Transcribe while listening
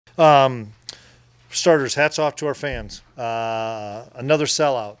Starters, hats off to our fans. Another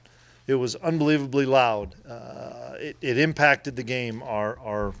sellout. It was unbelievably loud. It impacted the game.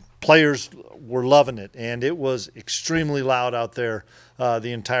 Our players were loving it, and it was extremely loud out there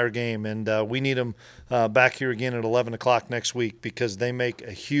the entire game. And we need them back here again at 11 o'clock next week because they make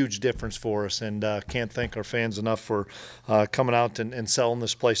a huge difference for us. And can't thank our fans enough for coming out and selling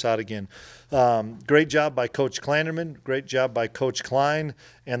this place out again. Great job by Coach Klanderman. Great job by Coach Klein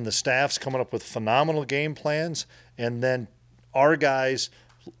and the staffs coming up with phenomenal game plans. And then our guys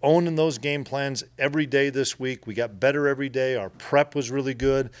owning those game plans every day this week. We got better every day. Our prep was really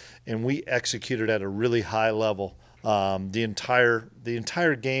good, and we executed at a really high level the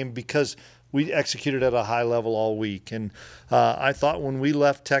entire game because we executed at a high level all week. And I thought when we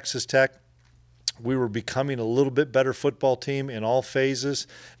left Texas Tech, we were becoming a little bit better football team in all phases,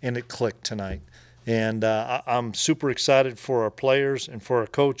 and it clicked tonight. And I'm super excited for our players and for our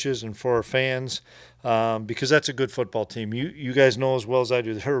coaches and for our fans because that's a good football team. You guys know as well as I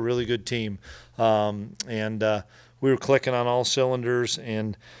do, they're a really good team. And we were clicking on all cylinders.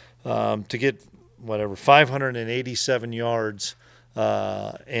 And to get, 587 yards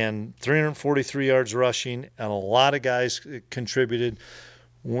and 343 yards rushing, and a lot of guys contributed.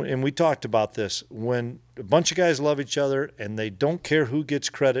 And we talked about this. When a bunch of guys love each other and they don't care who gets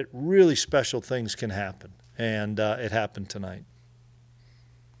credit, really special things can happen. And it happened tonight.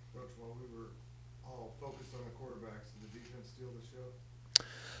 Coach, while we were all focused on the quarterbacks, did the defense steal the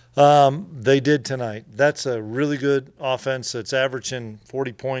show? They did tonight. That's a really good offense that's averaging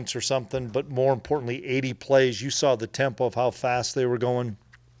 40 points or something, but more importantly, 80 plays. You saw the tempo of how fast they were going.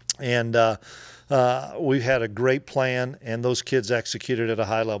 And we had a great plan, and those kids executed at a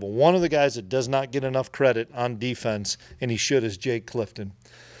high level. One of the guys that does not get enough credit on defense, and he should, is Jake Clifton.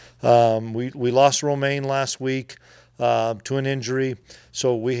 We lost Romaine last week to an injury,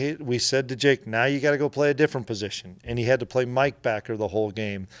 so we said to Jake, now you got to go play a different position, and he had to play Mike backer the whole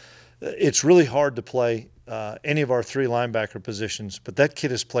game. It's really hard to play any of our three linebacker positions, but that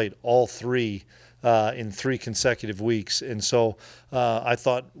kid has played all three in 3 consecutive weeks. And so I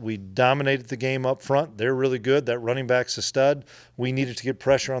thought we dominated the game up front. They're really good. That running back's a stud. We needed to get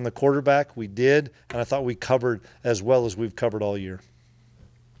pressure on the quarterback. We did. And I thought we covered as well as we've covered all year.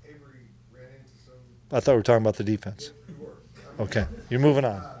 Avery ran into some. I thought we were talking about the defense. You were. Okay. You're moving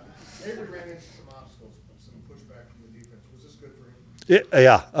on. Avery ran into some obstacles, some pushback from the defense. Was this good for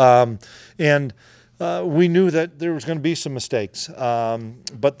him? And we knew that there was going to be some mistakes,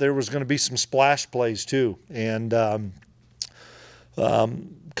 but there was going to be some splash plays too. And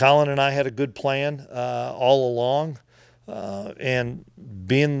Colin and I had a good plan all along. And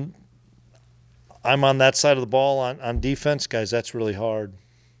I'm on that side of the ball on defense, guys, that's really hard.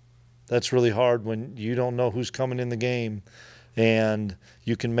 That's really hard when you don't know who's coming in the game. And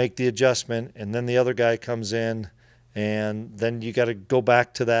you can make the adjustment, and then the other guy comes in, and then you got to go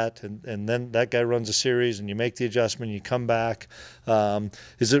back to that, and then that guy runs a series, and you make the adjustment, and you come back.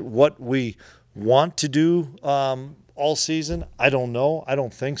 Is it what we want to do all season? I don't know. I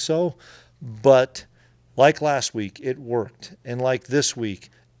don't think so. But like last week, it worked. And like this week,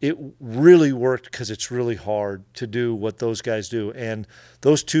 it really worked because it's really hard to do what those guys do. And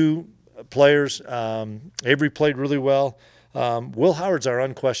those two players, Avery played really well. Will Howard's our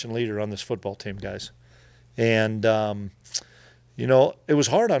unquestioned leader on this football team, guys. And, it was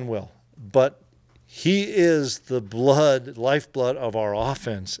hard on Will, but he is the lifeblood of our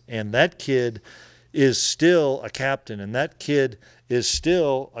offense. And that kid is still a captain, and that kid is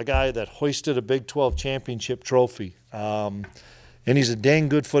still a guy that hoisted a Big 12 championship trophy. And he's a dang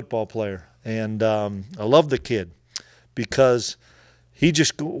good football player. And I love the kid because he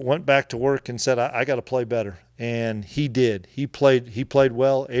just went back to work and said, I got to play better. And he did. He played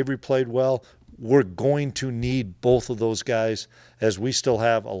well. Avery played well. We're going to need both of those guys as we still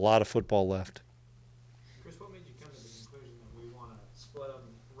have a lot of football left. Chris, what made you come to the conclusion that we want to split them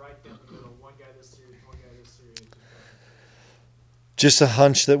right down the middle, one guy this series, one guy this series? Just a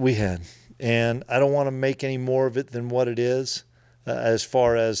hunch that we had. And I don't want to make any more of it than what it is. As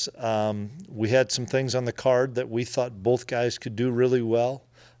far as we had some things on the card that we thought both guys could do really well.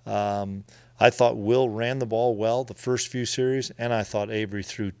 I thought Will ran the ball well the first few series, and I thought Avery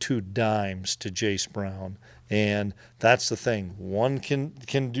threw 2 dimes to Jace Brown. And that's the thing. One can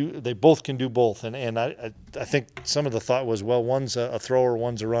do – they both can do both. And I think some of the thought was, well, one's a thrower,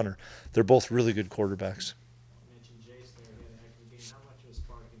 one's a runner. They're both really good quarterbacks. You mentioned Jace there. He had a heck of a game. How much of a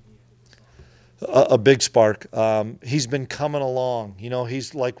spark did he have this offense? A big spark. He's been coming along.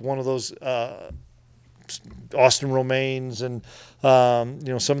 He's like one of those Austin Romaines and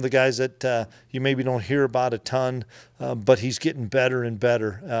some of the guys that you maybe don't hear about a ton, but he's getting better and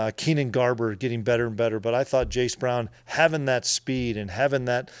better. Keenan Garber getting better and better. But I thought Jace Brown having that speed and having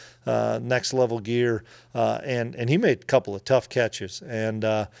that next level gear, and he made a couple of tough catches. And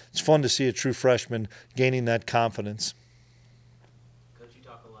it's fun to see a true freshman gaining that confidence.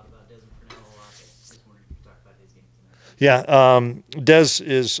 Yeah, Des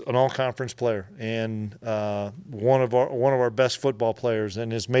is an all-conference player and one of our best football players,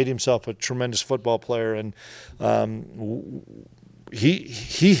 and has made himself a tremendous football player. And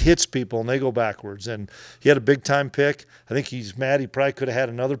he hits people and they go backwards. And he had a big-time pick. I think he's mad. He probably could have had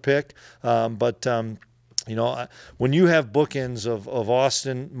another pick, but. When you have bookends of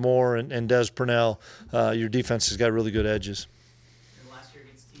Austin Moore and Des Purnell, your defense has got really good edges. And last year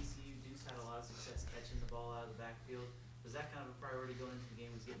against TCU, Deuce had a lot of success catching the ball out of the backfield. Was that kind of a priority going into the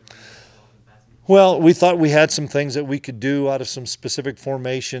game, was getting the running back involved in passing? Well, we thought we had some things that we could do out of some specific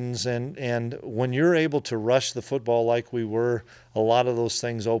formations, and when you're able to rush the football like we were, a lot of those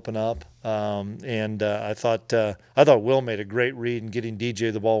things open up. I thought Will made a great read in getting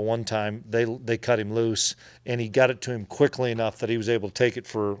DJ the ball one time. They cut him loose, and he got it to him quickly enough that he was able to take it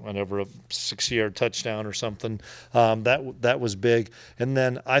for whatever, a 60-yard touchdown or something. That was big. And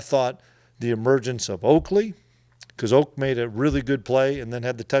then I thought the emergence of Oakley, because Oak made a really good play and then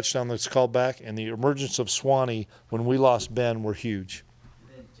had the touchdown that's called back, and the emergence of Swanee when we lost Ben were huge.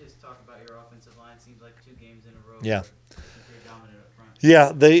 And then just talk about your offensive line. Seems like 2 games in a row. Yeah. They're dominant up front.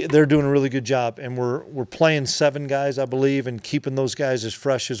 Yeah, they're doing a really good job, and we're playing 7 guys, I believe, and keeping those guys as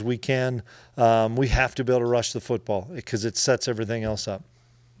fresh as we can. We have to be able to rush the football because it sets everything else up.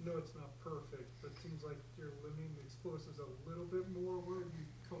 No, it's not perfect, but it seems like you're limiting the explosives a little bit more. Where have you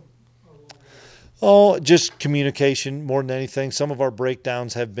come a long way? Oh, just communication more than anything. Some of our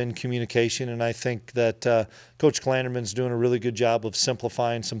breakdowns have been communication, and I think that Coach Klanderman's doing a really good job of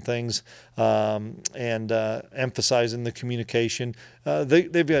simplifying some things and emphasizing the communication.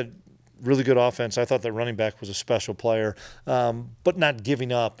 They've got really good offense. I thought that running back was a special player, but not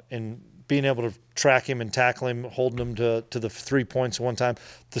giving up and being able to track him and tackle him, holding him to the 3 points at one time.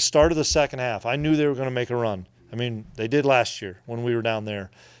 The start of the second half, I knew they were going to make a run. I mean, they did last year when we were down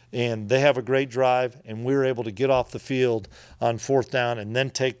there. And they have a great drive, and we were able to get off the field on 4th down and then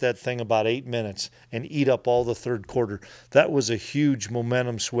take that thing about 8 minutes and eat up all the third quarter. That was a huge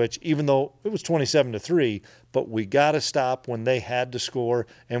momentum switch, even though it was 27-3, but we got to stop when they had to score,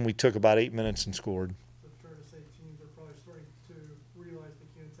 and we took about 8 minutes and scored. So it's fair to say teams are probably starting to realize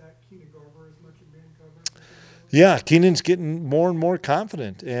they can't attack Keenan Garber as much in man coverage. Yeah, Keenan's getting more and more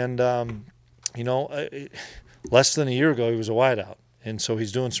confident. And, less than a year ago, he was a wideout. And so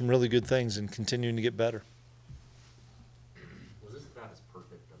he's doing some really good things and continuing to get better. Was this about as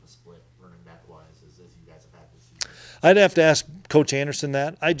perfect of a split running back-wise as you guys have had this season? I'd have to ask Coach Anderson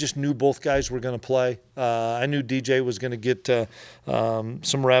that. I just knew both guys were going to play. I knew DJ was going to get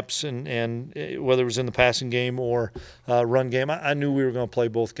some reps, and whether it was in the passing game or run game, I knew we were going to play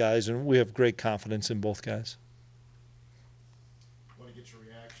both guys, and we have great confidence in both guys. I want to get your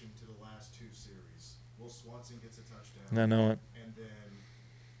reaction to the last 2 series. Will Swanson gets a touchdown. I know it. And then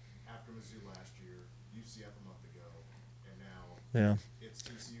after Mizzou last year, UCF a month ago, and now it's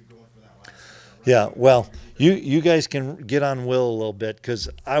TCU going for that last touchdown. Right? Yeah, well, you guys can get on Will a little bit because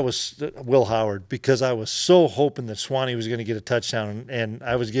Will Howard, because I was so hoping that Swanee was going to get a touchdown, and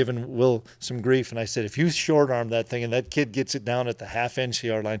I was giving Will some grief, and I said, if you short-arm that thing and that kid gets it down at the half-inch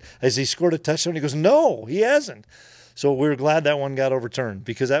yard line, has he scored a touchdown? He goes, no, he hasn't. So we were glad that one got overturned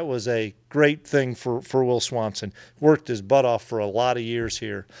because that was a great thing for Will Swanson. Worked his butt off for a lot of years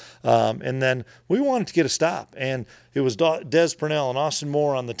here. And then we wanted to get a stop. And it was Des Purnell and Austin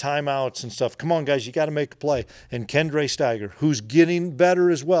Moore on the timeouts and stuff. Come on, guys, you got to make a play. And Kendre Steiger, who's getting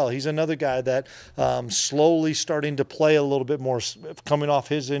better as well. He's another guy that slowly starting to play a little bit more, coming off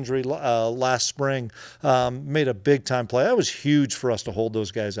his injury last spring. Made a big-time play. That was huge for us to hold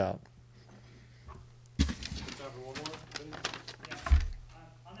those guys out.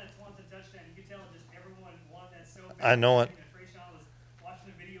 I know it. Was watching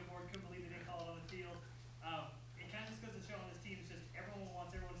the video board, couldn't believe they didn't call it on the field. It kind of just goes to show on this team, it's just everyone wants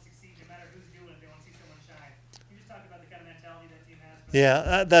everyone to succeed, no matter who's doing it. They want to see someone shine. Can you just talk about the kind of mentality that team has?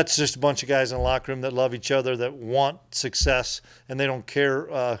 Yeah, that's just a bunch of guys in the locker room that love each other, that want success, and they don't care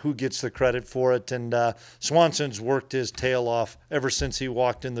who gets the credit for it. And Swanson's worked his tail off ever since he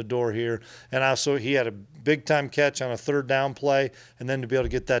walked in the door here. And also he had a big-time catch on a 3rd down play, and then to be able to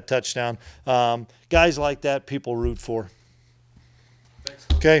get that touchdown. Guys like that, people root for. Thanks.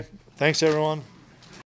 Okay, thanks, everyone.